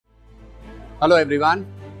Hello everyone.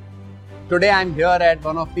 Today I am here at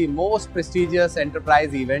one of the most prestigious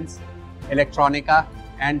enterprise events, Electronica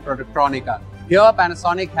and Productronica. Here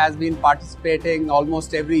Panasonic has been participating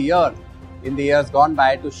almost every year in the years gone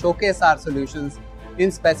by to showcase our solutions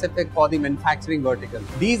in specific for the manufacturing vertical.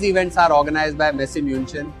 These events are organized by Messe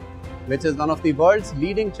München, which is one of the world's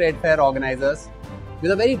leading trade fair organizers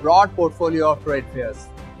with a very broad portfolio of trade fairs.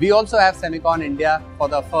 We also have Semicon India for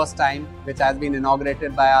the first time, which has been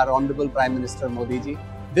inaugurated by our Honorable Prime Minister Modi ji.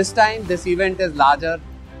 This time, this event is larger,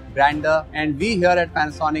 grander, and we here at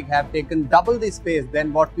Panasonic have taken double the space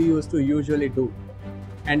than what we used to usually do.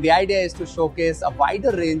 And the idea is to showcase a wider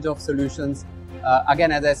range of solutions,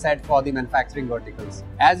 again, as I said, for the manufacturing verticals.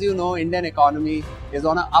 As you know, Indian economy is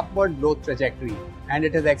on an upward growth trajectory and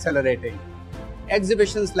it is accelerating.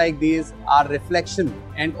 Exhibitions like these are reflection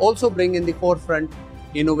and also bring in the forefront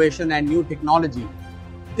innovation and new technology.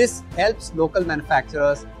 This helps local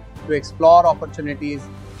manufacturers to explore opportunities,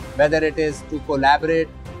 whether it is to collaborate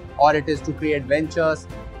or it is to create ventures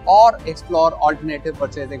or explore alternative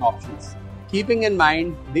purchasing options. Keeping in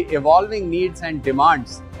mind the evolving needs and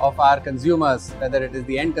demands of our consumers, whether it is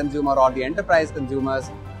the end consumer or the enterprise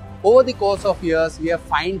consumers, over the course of years, we have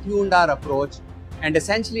fine-tuned our approach and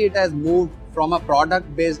essentially it has moved from a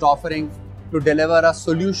product-based offering to deliver a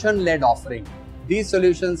solution-led offering. These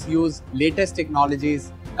solutions use latest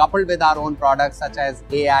technologies coupled with our own products such as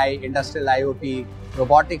AI, industrial IoT,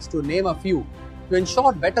 robotics to name a few, to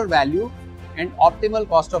ensure better value and optimal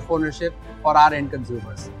cost of ownership for our end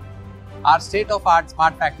consumers. Our state-of-art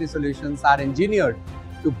smart factory solutions are engineered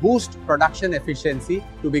to boost production efficiency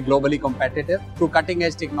to be globally competitive through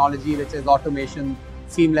cutting-edge technology which is automation,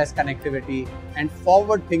 seamless connectivity and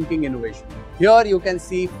forward-thinking innovation. Here you can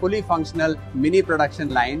see fully functional mini production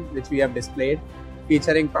line which we have displayed,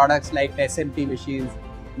 featuring products like SMT machines,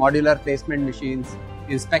 modular placement machines,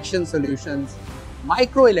 inspection solutions,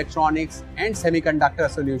 microelectronics and semiconductor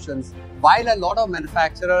solutions. While a lot of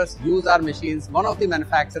manufacturers use our machines, one of the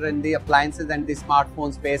manufacturers in the appliances and the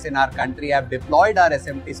smartphone space in our country have deployed our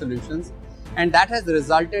SMT solutions, and that has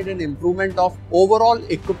resulted in improvement of overall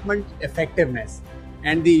equipment effectiveness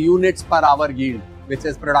and the units per hour yield, which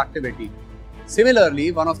is productivity.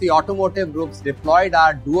 Similarly, one of the automotive groups deployed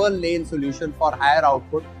our dual lane solution for higher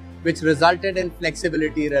output, which resulted in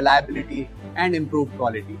flexibility, reliability and improved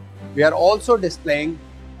quality. We are also displaying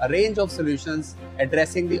a range of solutions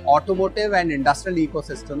addressing the automotive and industrial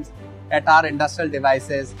ecosystems at our industrial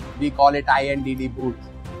devices. We call it INDD booth.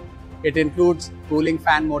 It includes cooling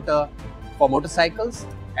fan motor for motorcycles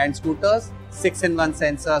and scooters, 6-in-1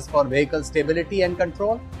 sensors for vehicle stability and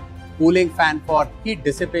control, cooling fan for heat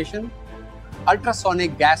dissipation,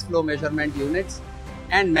 ultrasonic gas flow measurement units,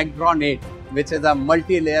 and Megtron 8, which is a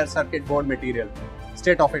multi-layer circuit board material,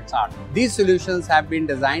 state of its art. These solutions have been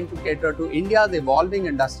designed to cater to India's evolving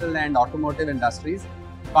industrial and automotive industries,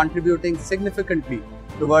 contributing significantly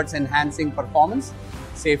towards enhancing performance,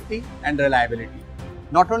 safety, and reliability.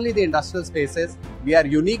 Not only the industrial spaces, we are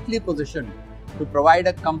uniquely positioned to provide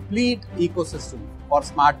a complete ecosystem for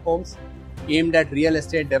smart homes aimed at real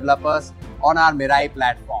estate developers on our Mirai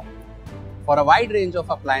platform. For a wide range of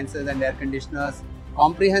appliances and air conditioners,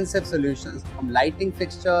 comprehensive solutions from lighting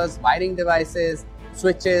fixtures, wiring devices,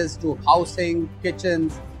 switches to housing,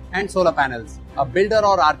 kitchens and solar panels, a builder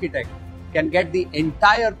or architect can get the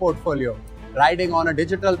entire portfolio riding on a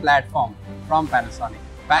digital platform from Panasonic.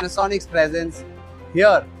 Panasonic's presence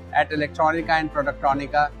here at Electronica and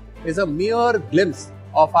Productronica is a mere glimpse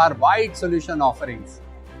of our wide solution offerings.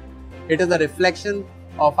 It is a reflection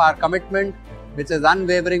of our commitment, which is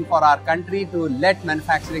unwavering for our country to let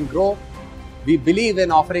manufacturing grow. We believe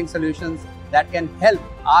in offering solutions that can help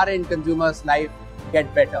our end consumers' life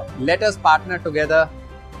get better. Let us partner together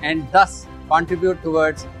and thus contribute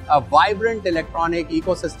towards a vibrant electronic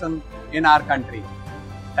ecosystem in our country.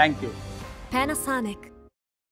 Thank you. Panasonic.